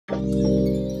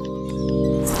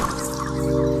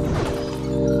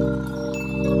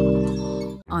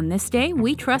On this day,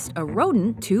 we trust a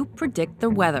rodent to predict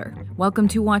the weather. Welcome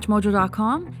to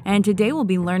WatchMojo.com, and today we'll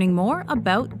be learning more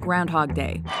about Groundhog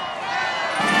Day.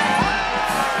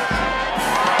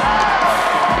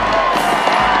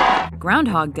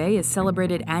 Groundhog Day is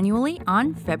celebrated annually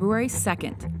on February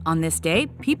 2nd. On this day,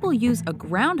 people use a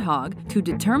groundhog to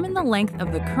determine the length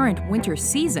of the current winter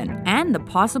season and the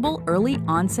possible early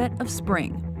onset of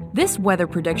spring. This weather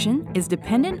prediction is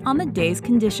dependent on the day's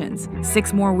conditions.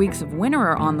 6 more weeks of winter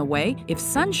are on the way if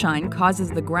sunshine causes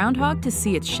the groundhog to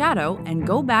see its shadow and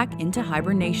go back into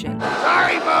hibernation.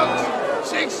 Sorry, folks.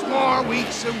 6 more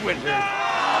weeks of winter.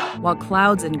 While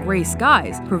clouds and gray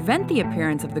skies prevent the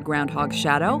appearance of the groundhog's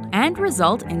shadow and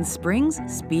result in spring's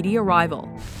speedy arrival.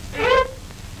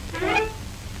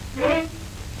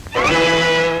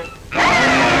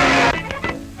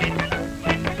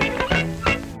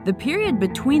 The period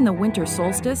between the winter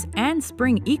solstice and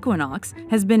spring equinox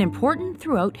has been important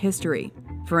throughout history.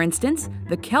 For instance,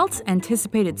 the Celts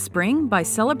anticipated spring by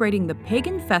celebrating the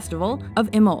pagan festival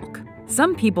of Imbolc.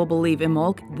 Some people believe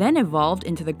Imbolc then evolved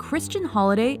into the Christian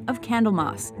holiday of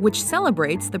Candlemas, which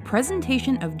celebrates the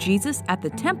presentation of Jesus at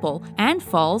the temple and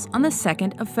falls on the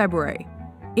 2nd of February.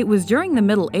 It was during the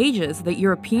Middle Ages that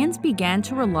Europeans began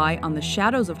to rely on the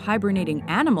shadows of hibernating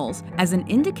animals as an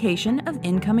indication of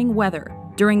incoming weather.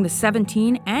 During the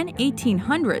 1700s and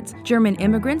 1800s, German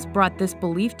immigrants brought this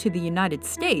belief to the United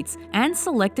States and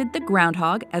selected the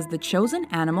groundhog as the chosen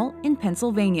animal in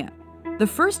Pennsylvania. The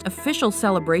first official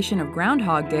celebration of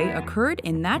Groundhog Day occurred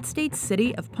in that state's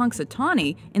city of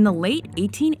Punxsutawney in the late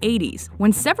 1880s,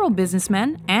 when several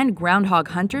businessmen and groundhog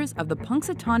hunters of the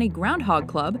Punxsutawney Groundhog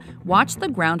Club watched the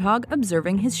groundhog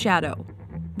observing his shadow.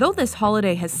 Though this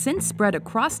holiday has since spread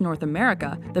across North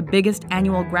America, the biggest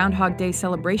annual Groundhog Day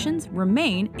celebrations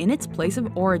remain in its place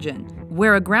of origin,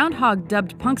 where a groundhog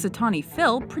dubbed Punxsutawney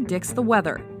Phil predicts the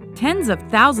weather. Tens of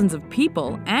thousands of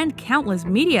people and countless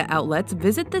media outlets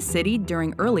visit the city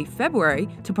during early February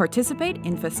to participate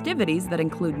in festivities that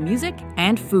include music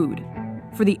and food.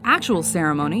 For the actual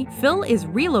ceremony, Phil is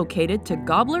relocated to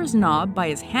Gobbler's Knob by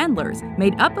his handlers,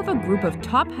 made up of a group of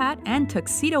top hat and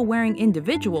tuxedo-wearing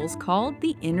individuals called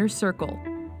the Inner Circle.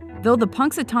 Though the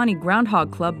Punxsutawney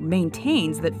Groundhog Club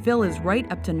maintains that Phil is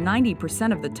right up to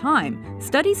 90% of the time,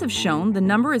 studies have shown the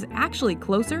number is actually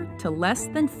closer to less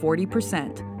than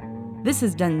 40%. This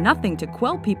has done nothing to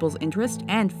quell people's interest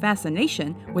and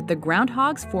fascination with the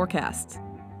groundhog's forecasts.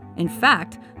 In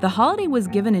fact, the holiday was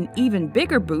given an even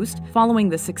bigger boost following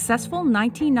the successful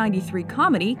 1993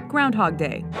 comedy Groundhog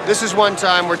Day. This is one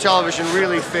time where television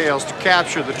really fails to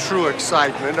capture the true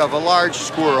excitement of a large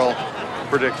squirrel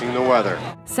predicting the weather.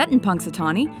 Set in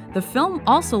Punxsutawney, the film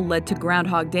also led to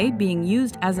Groundhog Day being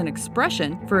used as an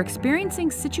expression for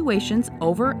experiencing situations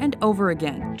over and over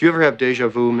again. Do you ever have deja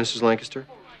vu, Mrs. Lancaster?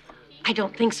 I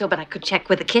don't think so, but I could check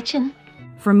with the kitchen.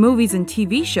 From movies and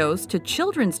TV shows to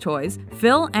children's toys,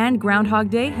 Phil and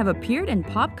Groundhog Day have appeared in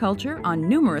pop culture on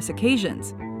numerous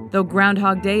occasions. Though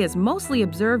Groundhog Day is mostly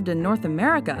observed in North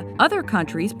America, other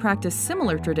countries practice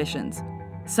similar traditions.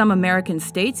 Some American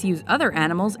states use other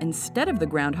animals instead of the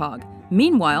groundhog.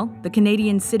 Meanwhile, the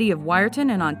Canadian city of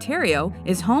Wyerton in Ontario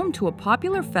is home to a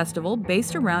popular festival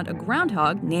based around a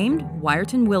groundhog named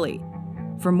Wyerton Willie.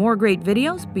 For more great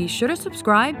videos, be sure to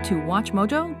subscribe to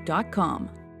WatchMojo.com.